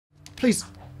Please.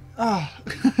 Ah.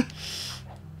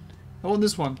 I want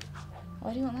this one.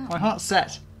 Why do you want that My one? heart's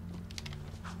set.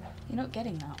 You're not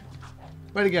getting that one.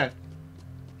 Where'd it go?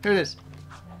 Here it is.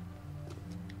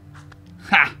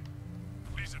 Ha!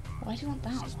 Why do you want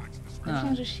that one? Ah. Which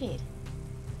one's a shit?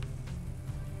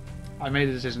 I made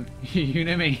a decision. You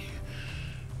know me.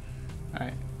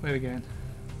 Alright, where are we going?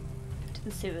 To the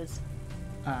sewers.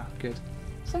 Ah, good.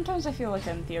 Sometimes I feel like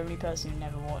I'm the only person who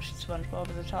never watched SpongeBob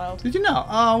as a child. Did you not?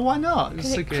 Oh, why not? It was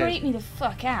Because so it good. creeped me the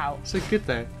fuck out. So good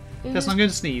though. It Kirsten, was I'm going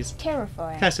to sneeze.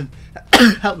 terrifying. Kirsten,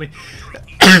 help me.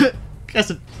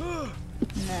 Kirsten.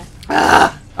 Nah.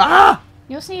 Ah! Ah!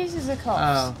 Your sneezes are coughs.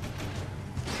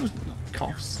 Oh. It was not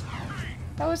coughs.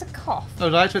 That was a cough. Oh,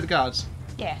 did I activate the guards?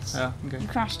 Yes. Oh, okay. You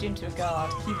crashed into a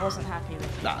guard. He wasn't happy with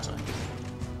you. That's right.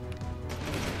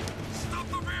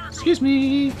 Excuse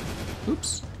me.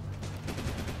 Oops.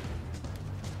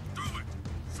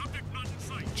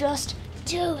 Just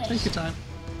do it. Take your time.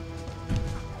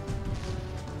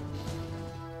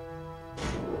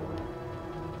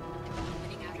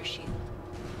 Opening outer shield.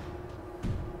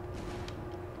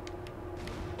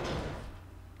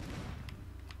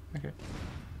 Okay.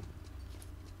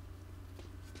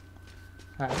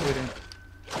 Alright, what are we doing?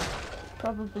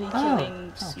 Probably Oh.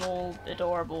 killing small,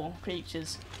 adorable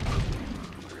creatures.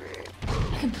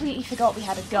 I completely forgot we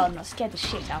had a gun. That scared the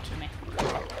shit out of me.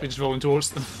 We're just rolling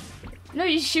towards them. No,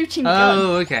 you're shooting the gun.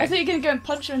 Oh, okay. I thought you were going to go and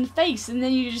punch her in the face, and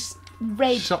then you just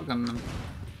raid. Shotgun them.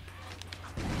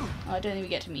 Oh, I don't think we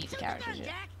get to meet the characters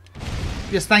yet.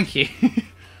 Yes, thank you.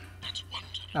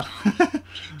 Oh.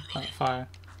 Right, fire.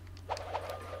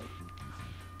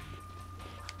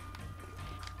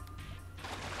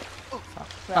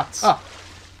 Rats. Ah!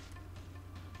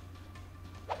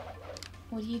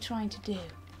 What are you trying to do?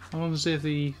 I wanted to see if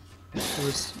the... It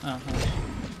was... Oh, okay.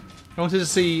 I wanted to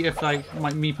see if, like,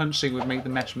 me punching would make the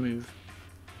mesh move.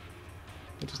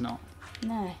 It does not.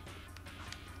 No.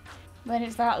 When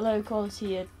it's that low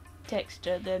quality a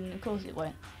texture, then of course it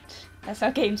won't. That's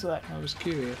how games work. I was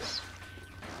curious.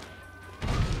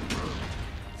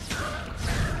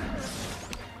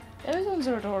 Those ones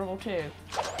are adorable too.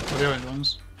 What are the orange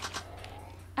ones?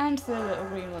 And the little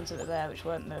green ones that were there, which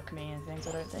weren't milk me and things,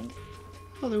 I don't think.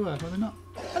 Oh, they were they not?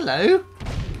 Hello?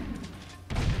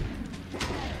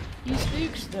 You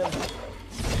spooked them.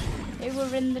 They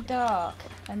were in the dark,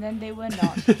 and then they were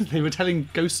not. They were telling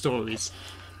ghost stories.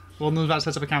 One of them was about to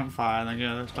set up a campfire and then, you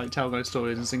know, like tell ghost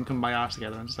stories and sing Kumbaya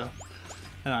together and stuff.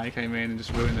 And I came in and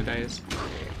just ruined the days.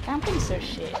 Camping's so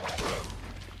shit.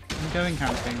 I'm going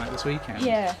camping like this weekend.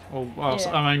 Yeah. Or, well,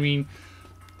 Yeah. I mean,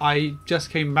 I just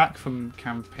came back from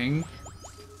camping.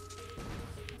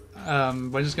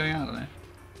 We're just going out, I don't know.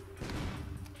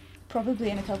 Probably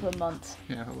in a couple of months.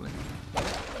 Yeah, probably.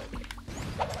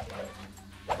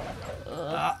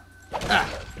 Ugh.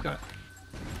 Got it.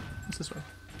 What's this way?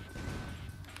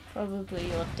 Probably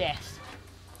your death.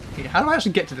 Yeah, how do I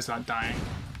actually get to this without dying?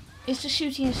 It's just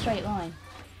shooting in a straight line.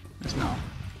 It's not.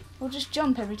 Well, just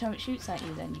jump every time it shoots at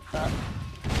you then, you butt.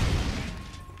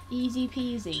 Easy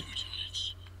peasy.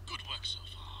 Good work so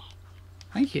far.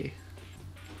 Thank you.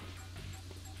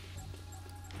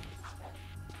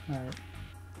 Alright.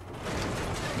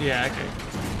 Yeah, okay.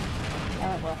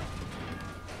 Oh well.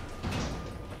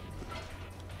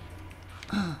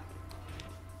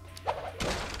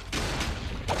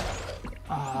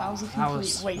 That was a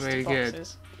complete waste really of good.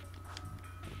 boxes.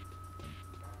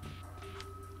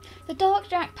 The Dark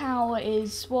Jack power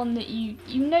is one that you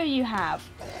know you have,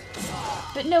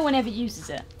 but no one ever uses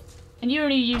it. And you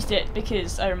only used it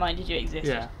because I reminded you it existed.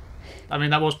 Yeah. I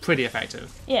mean, that was pretty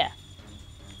effective. Yeah.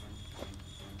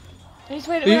 It's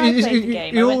when I played the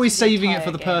game, I You're went always through the saving it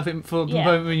for the entire game. perfect, for the Yeah.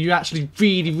 moment when you actually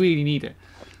really, really need it.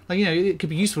 Like, you know, it could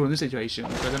be useful in this situation,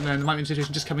 but then there might be a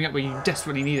situation just coming up where you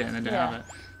desperately need it and then don't Yeah. have it,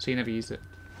 so you never used it.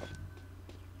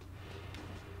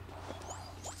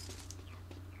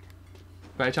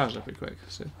 But it charges up pretty quick,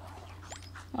 so.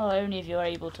 Well, only if you're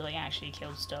able to like actually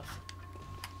kill stuff.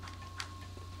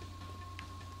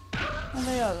 Well,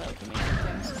 they are little comedian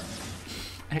things.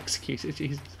 Executed,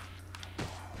 Jesus.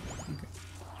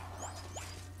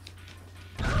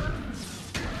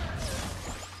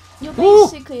 You're Woo!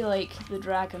 basically like the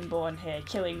Dragonborn here,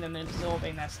 killing them and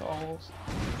absorbing their souls.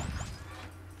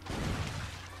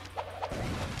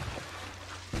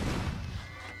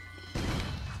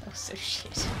 Oh, so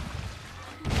shit.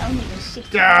 I don't even shit.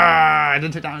 Ah, I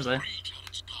didn't take damage though. Wait till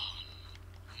it's gone.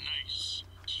 Nice.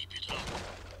 Keep it up.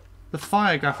 The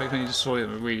fire graphics when you destroy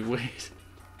them are really weird.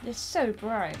 They're so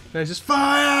bright. There's just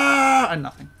fire and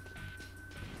nothing.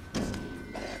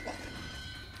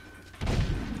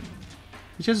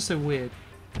 It's just so weird.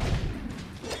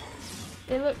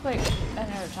 They look like, I don't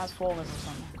know, Transformers or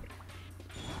something.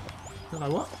 They're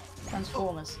like what?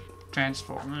 Transformers.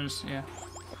 Transformers, yeah.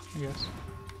 I guess.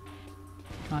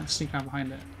 Can't sneak around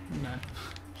behind it. No.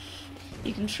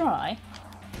 You can try.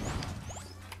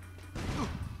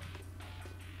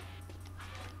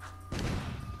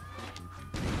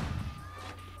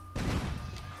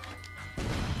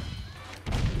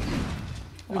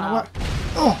 Wow. Work.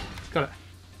 Oh! Got it.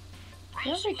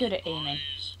 You're very good at aiming.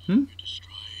 Hmm?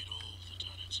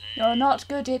 You're not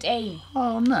good at aim.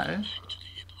 Oh no.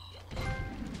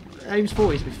 Aim's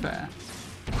 40 to be fair.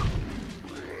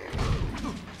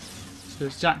 So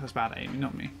it's Jack that's bad at aiming,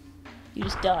 not me. You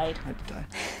just died. I did die.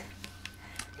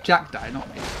 Jack died, not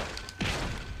me.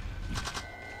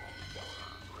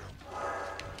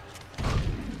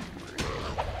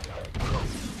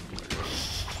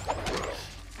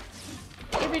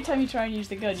 Every time you try and use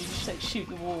the gun, you just like shoot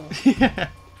the wall. Yeah.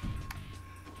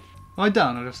 Am I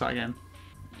done? I'll just start again.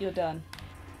 You're done.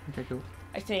 Okay, cool.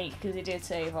 I think, because it did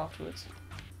save afterwards.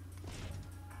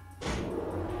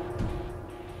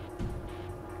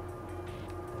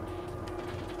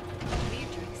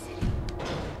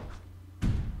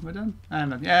 Am I done? I'm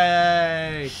done.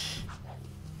 Yay!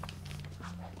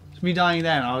 It's me dying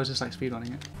then, I was just like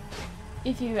speedrunning it.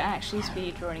 If you were actually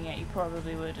speedrunning it, you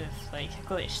probably would have like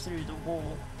glitched through the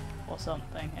wall or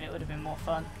something, and it would have been more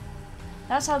fun.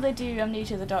 That's how they do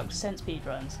Amnesia: The Dark Descent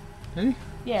speedruns. Really?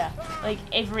 Yeah, like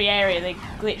every area they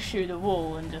glitch through the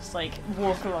wall and just like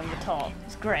walk along the top.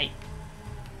 It's great.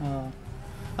 I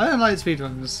don't like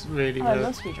speedruns really. Oh, I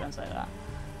love speedruns like that.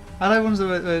 I like ones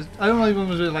that I don't like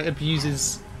ones that like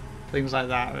abuses things like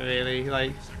that really.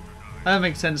 Like, I don't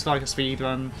make sense for like a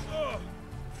speedrun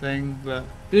thing, but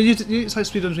it's like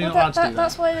speedruns when you're not allowed to do that.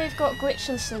 That's why they've got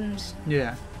glitchless and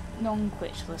Yeah.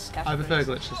 non-glitchless categories. I prefer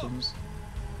glitchless ones.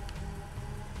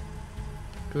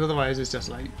 Because otherwise it's just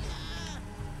like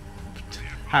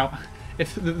how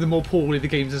if the more poorly the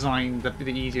game's designed, the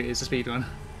easier it is to speedrun.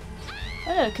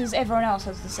 I know, because everyone else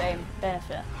has the same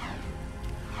benefit.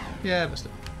 Yeah, but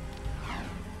still.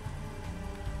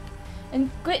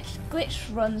 And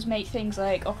glitch runs make things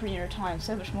like Ocarina of Time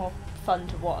so much more fun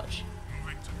to watch.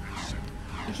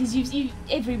 Because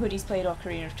everybody's played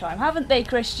Ocarina of Time, haven't they,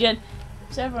 Christian?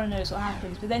 So everyone knows what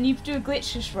happens. But then you do a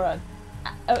glitchless run,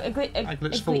 a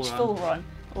glitch full run,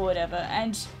 or whatever,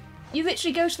 and you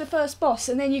literally go to the first boss,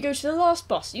 and then you go to the last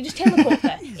boss. You just teleport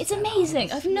there. It's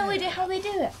amazing. I've no idea how they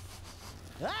do it.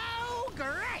 Oh,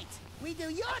 great! We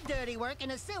do your dirty work in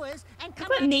the sewers and come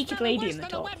got a back naked smelling lady worse in the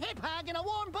than top. a wet hip hog in a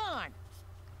warm barn.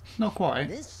 Not quite.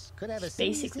 This could have a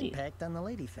serious Basically. impact on the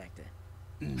lady factor.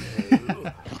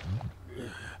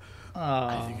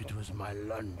 I think it was my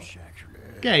lunch,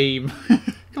 actually. Game.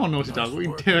 Come on, Naughty Dog, what are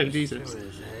you doing, Jesus?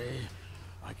 Sewers, eh?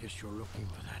 I guess you're looking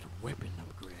for that weapon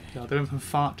upgrade. God, they went from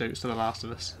fart jokes to The Last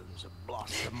of Us. There's a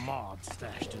blast of mod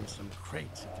stashed in some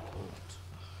crates at the port.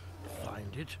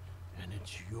 Find it, and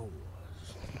it's yours.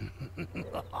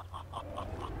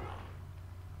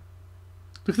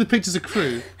 Look at the pictures of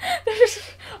crew,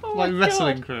 Oh like my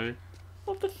wrestling God. crew.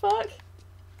 What the fuck?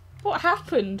 What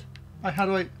happened? How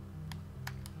do I?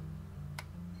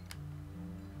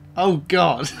 Oh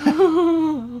God!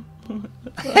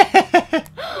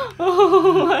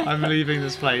 I'm leaving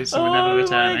this place and we're never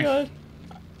returning. Oh my God.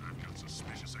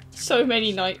 So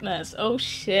many nightmares. Oh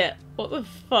shit. What the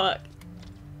fuck?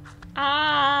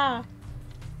 Ah!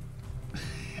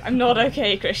 I'm not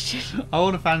okay, Christian. I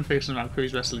want a fan fiction about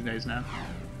Crew's wrestling days now.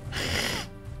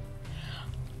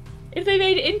 If they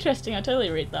made it interesting, I'd totally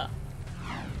read that.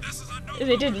 If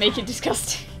they didn't make it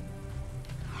disgusting.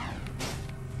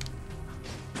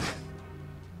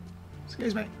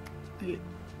 Excuse me. Thank you.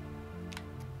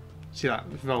 See that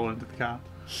roll into the car.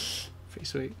 Pretty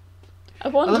sweet. I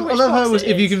wonder which I love how box it was, it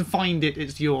if you is. can find it,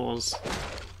 it's yours.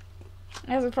 It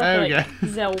has a There proper we like, go.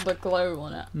 Zelda glow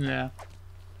on it. Yeah.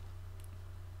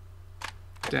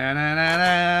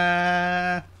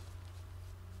 Da-na-na-na.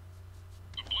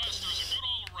 The blaster is a good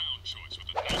all-around choice with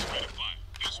a nice rate of fire.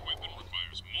 This weapon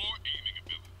requires more aiming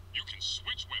ability. You can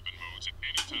switch weapon modes at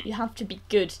any time. You have to be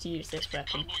good to use this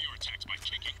weapon. Combo your attacks by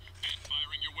kicking and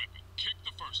firing your weapon. Kick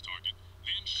the first target,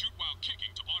 then shoot while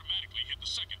kicking to automatically hit the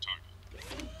second target.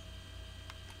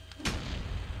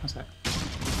 What's that?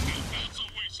 Now that's a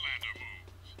Wastelander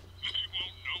move. They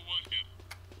won't know what hit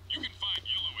 'em. You can find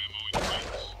yellow ammo in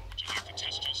crates. Would you like to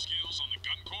test your skills on the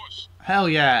gun course? Hell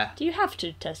yeah! Do you have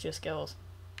to test your skills?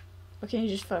 Or can you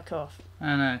just fuck off? I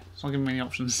don't know. It's not giving me any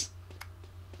options.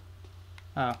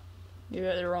 Oh, You're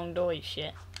at the wrong door, you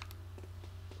shit.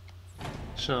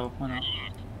 sure. Why not?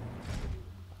 Look.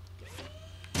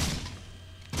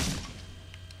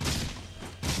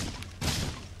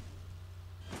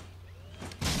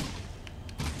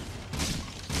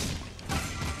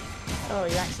 Oh,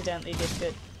 you accidentally did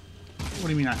good. What do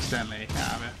you mean accidentally?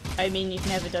 I mean, you've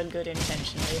never done good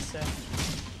intentionally, so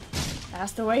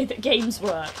that's the way that games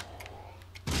work.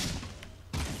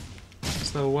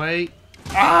 That's the way.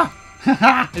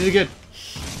 Ah! Is it good?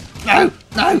 No!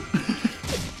 No!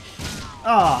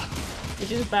 Ah!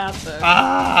 Which is bad though.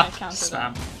 Ah! I counter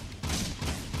Spam.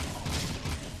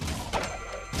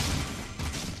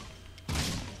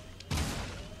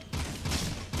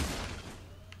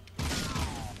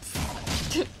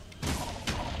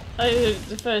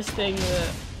 The first thing that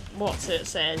what's it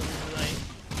says is like,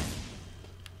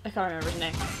 I can't remember his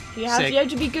name. You have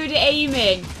to be good at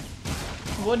aiming.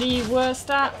 What are you worst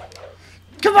at?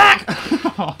 Come back!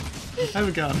 Oh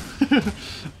my god.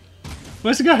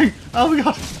 Where's it going? Oh my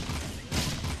god.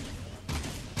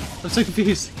 I'm so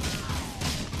confused.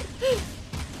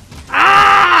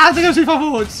 Ah! I think I'm too far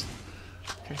forwards.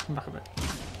 Okay, come back a bit.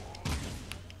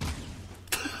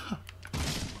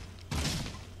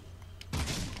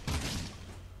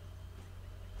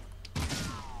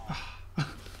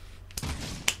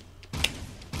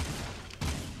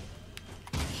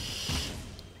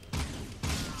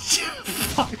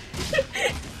 Fuck.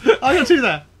 I got two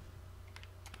there.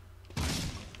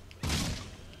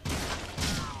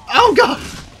 Oh god!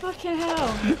 Fucking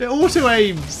hell. It auto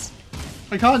aims.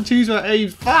 I can't choose where it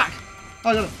aims. Fuck!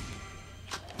 I got it.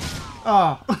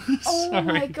 Oh. Oh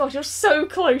my god, you're so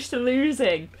close to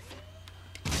losing.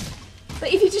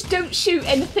 But if you just don't shoot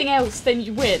anything else, then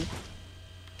you win.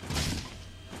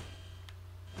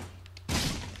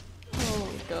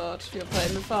 Oh god, you're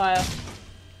playing with fire.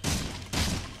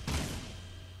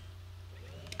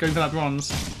 Going for that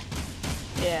bronze.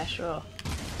 Yeah, sure.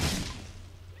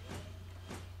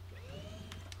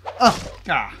 Oh!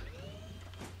 Ah!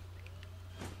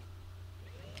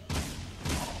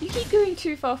 You keep going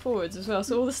too far forwards as well,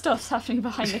 so all the stuff's happening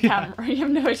behind the camera. You have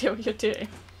no idea what you're doing.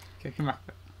 Okay, come back.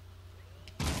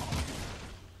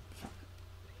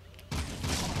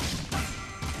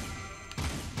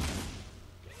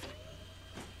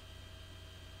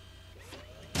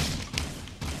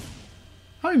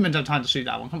 I haven't even done time to shoot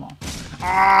that one, come on.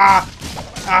 Ah!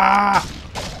 Ah!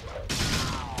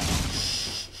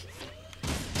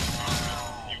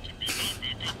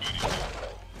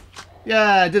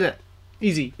 Yeah, I did it.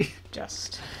 Easy.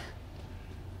 Just.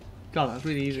 God, that was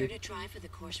really easy. Care to try for the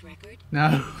course record?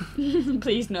 No.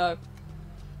 Please no.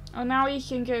 Oh, now you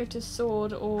can go to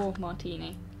sword or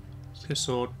martini. Let's go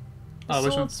sword. Oh,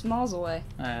 which one? Sword's miles away.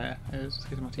 Let's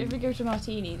go to martini. If we go to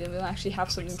martini, then we'll actually have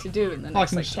something to do in the Oh,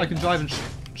 next like 10 I can minutes. drive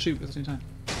and shoot at the same time.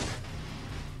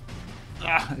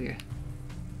 Ah, yeah.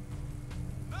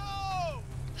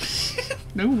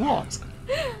 No what?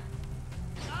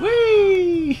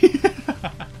 Whee!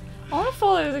 I want to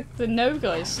follow the no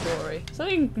guy's story.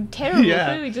 Something terrible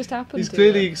clearly just happened He's to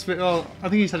clearly him. well, I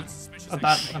think he's had a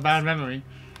bad memory.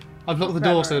 I've locked the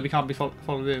door so that we can't be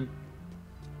followed in.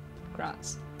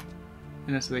 Grats.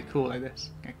 Unless they call like this.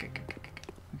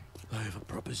 I have a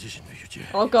proposition for you,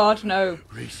 Jack. Oh god, no.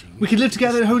 Racing. We could live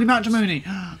together in holy matrimony.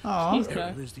 Oh. He's no.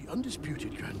 Errol is the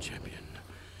undisputed grand champion.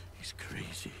 He's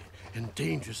crazy and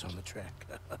dangerous on the track.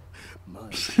 My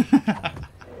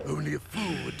only a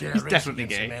fool would dare He's race definitely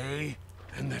against gay. him, eh?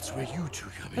 And that's where you two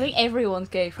come in. I think everyone's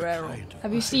gay for A Errol. client of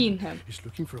Have you mine seen him? is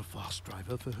looking for a fast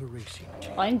driver for her racing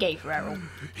team. I'm gay for Errol.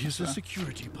 Here's a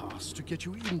security pass to get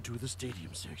you into the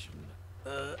stadium section.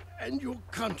 And your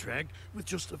contract with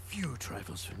just a few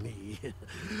trifles for me.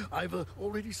 I've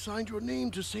already signed your name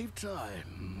to save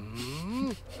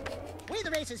time. We,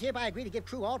 the racers, hereby agree to give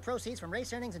crew all proceeds from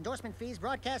race earnings, endorsement fees,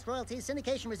 broadcast royalties,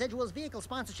 syndication residuals, vehicle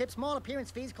sponsorships, small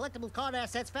appearance fees, collectible card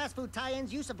assets, fast food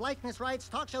tie-ins, use of likeness rights,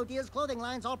 talk show deals, clothing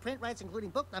lines, all print rights, including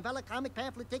book, novella, comic,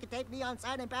 pamphlet, ticket tape, neon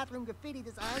sign, and bathroom graffiti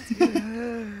designs.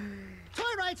 Toy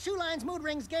rights, shoe lines, mood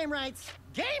rings, game rights.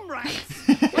 Game rights!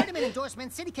 Vitamin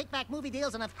endorsements, city kickback movie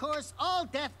deals, and of course, all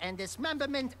death and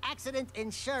dismemberment accident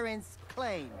insurance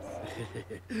claims.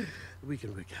 We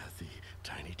can work out the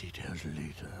tiny details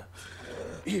later.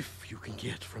 If you can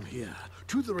get from here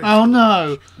to the race Oh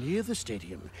no! near the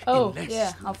stadium Oh, in less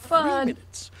yeah, than how 3 fun.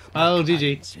 minutes. Oh, my GG.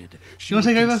 client said she You wanna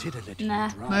would take over? consider letting Nah.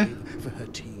 you drive for her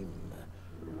team.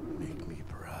 Make me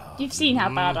proud. You've seen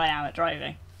how bad I am at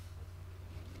driving.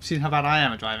 Seen how bad I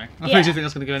am at driving. I Yeah. don't think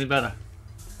that's going to go any better.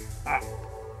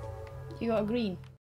 You got a green.